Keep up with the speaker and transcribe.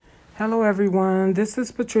Hello, everyone. This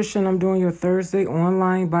is Patricia, and I'm doing your Thursday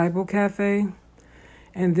online Bible Cafe.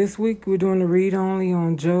 And this week, we're doing a read-only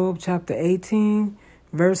on Job chapter 18,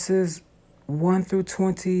 verses 1 through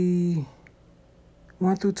 21,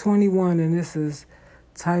 and this is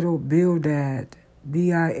titled Bildad,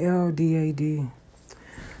 Bildad.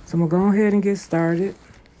 So I'm going to go ahead and get started.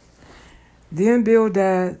 Then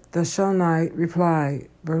Bildad the Shunammite replied,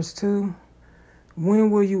 verse 2, "When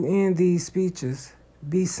will you end these speeches?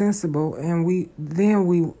 Be sensible, and we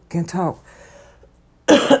can talk."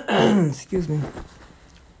 Excuse me.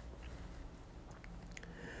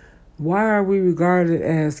 Why are we regarded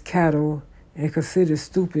as cattle and considered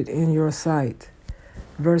stupid in your sight?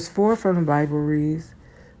 Verse 4 from the Bible reads,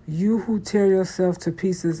 "You who tear yourself to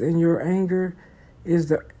pieces in your anger, is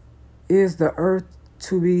the earth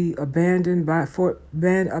to be abandoned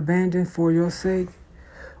for your sake,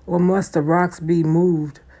 or must the rocks be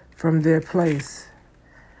moved from their place?"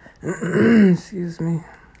 Excuse me.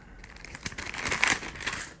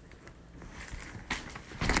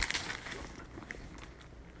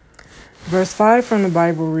 Verse 5 from the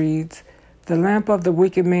Bible reads, "The lamp of the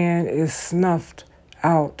wicked man is snuffed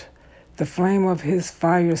out. The flame of his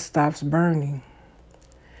fire stops burning."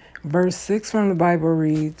 Verse 6 from the Bible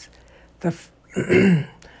reads, The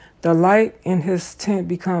light in his tent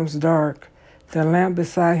becomes dark. The lamp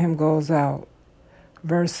beside him goes out."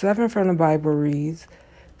 Verse 7 from the Bible reads,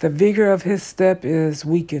 "The vigor of his step is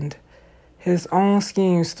weakened. His own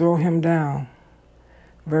schemes throw him down."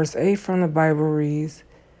 Verse 8 from the Bible reads,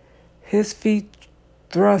 "His feet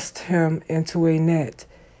thrust him into a net.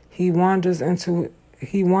 He wanders into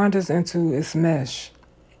its mesh."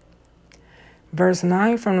 Verse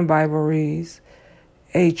 9 from the Bible reads,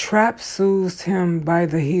 "A trap soothes him by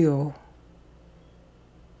the heel.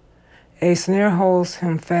 A snare holds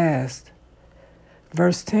him fast."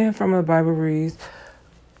 Verse 10 from the Bible reads,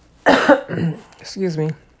 excuse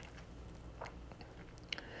me,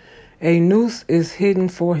 "A noose is hidden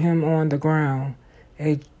for him on the ground.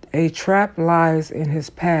 A trap lies in his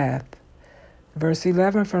path." Verse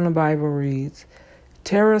 11 from the Bible reads,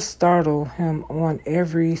 "Terrors startle him on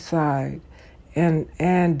every side,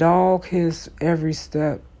 and dog his every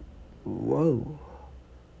step." Whoa.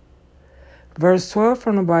 Verse 12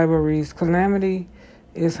 from the Bible reads, "Calamity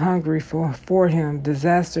is hungry for him.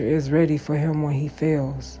 Disaster is ready for him when he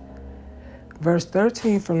fails." Verse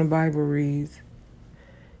 13 from the Bible reads,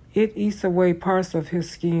 "It eats away parts of his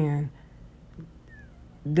skin.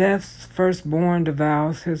 Death's firstborn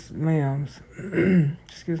devours his limbs."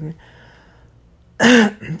 Excuse me.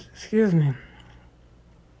 Excuse me.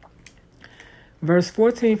 Verse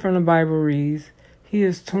 14 from the Bible reads, He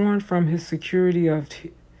is torn from his security of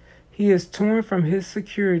his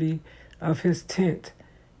tent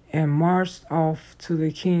and marched off to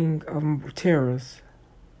the king of terrors."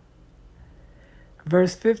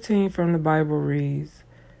 Verse 15 from the Bible reads,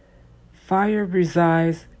 "Fire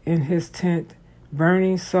resides in his tent.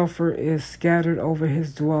 Burning sulfur is scattered over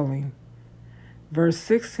his dwelling." Verse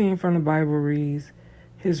 16 from the Bible reads,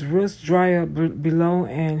 "His roots dry up below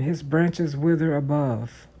and his branches wither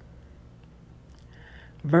above."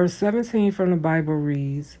 Verse 17 from the Bible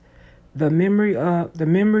reads, The memory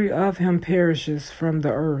of him perishes from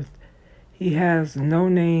the earth. He has no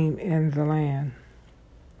name in the land."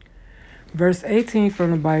 Verse 18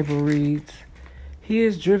 from the Bible reads, "He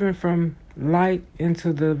is driven from light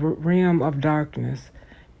into the realm of darkness,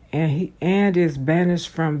 and is banished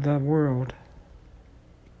from the world."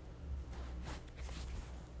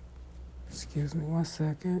 Excuse me 1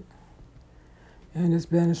 second. "And is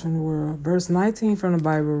banished from the world." Verse 19 from the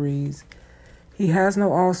Bible reads, "He has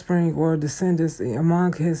no offspring or descendants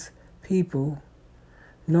among his people,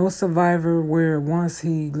 no survivor where once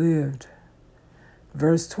he lived."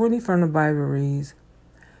 Verse 20 from the Bible reads,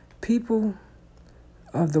 "People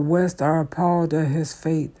of the West are appalled at his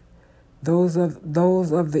fate. Those of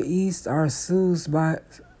the East are soothed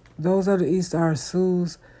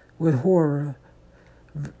with horror."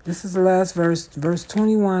 This is the last verse, verse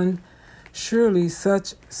 21. "Surely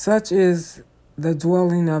such is the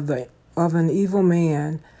dwelling of an evil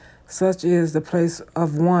man. Such is the place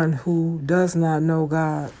of one who does not know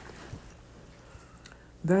God."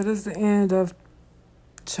 That is the end of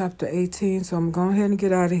chapter 18. So I'm going ahead and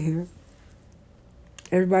get out of here.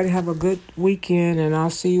 Everybody have a good weekend, and I'll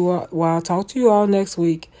see you all. Well, I'll talk to you all next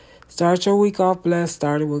week. Start your week off blessed.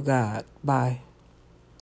 Started with God. Bye.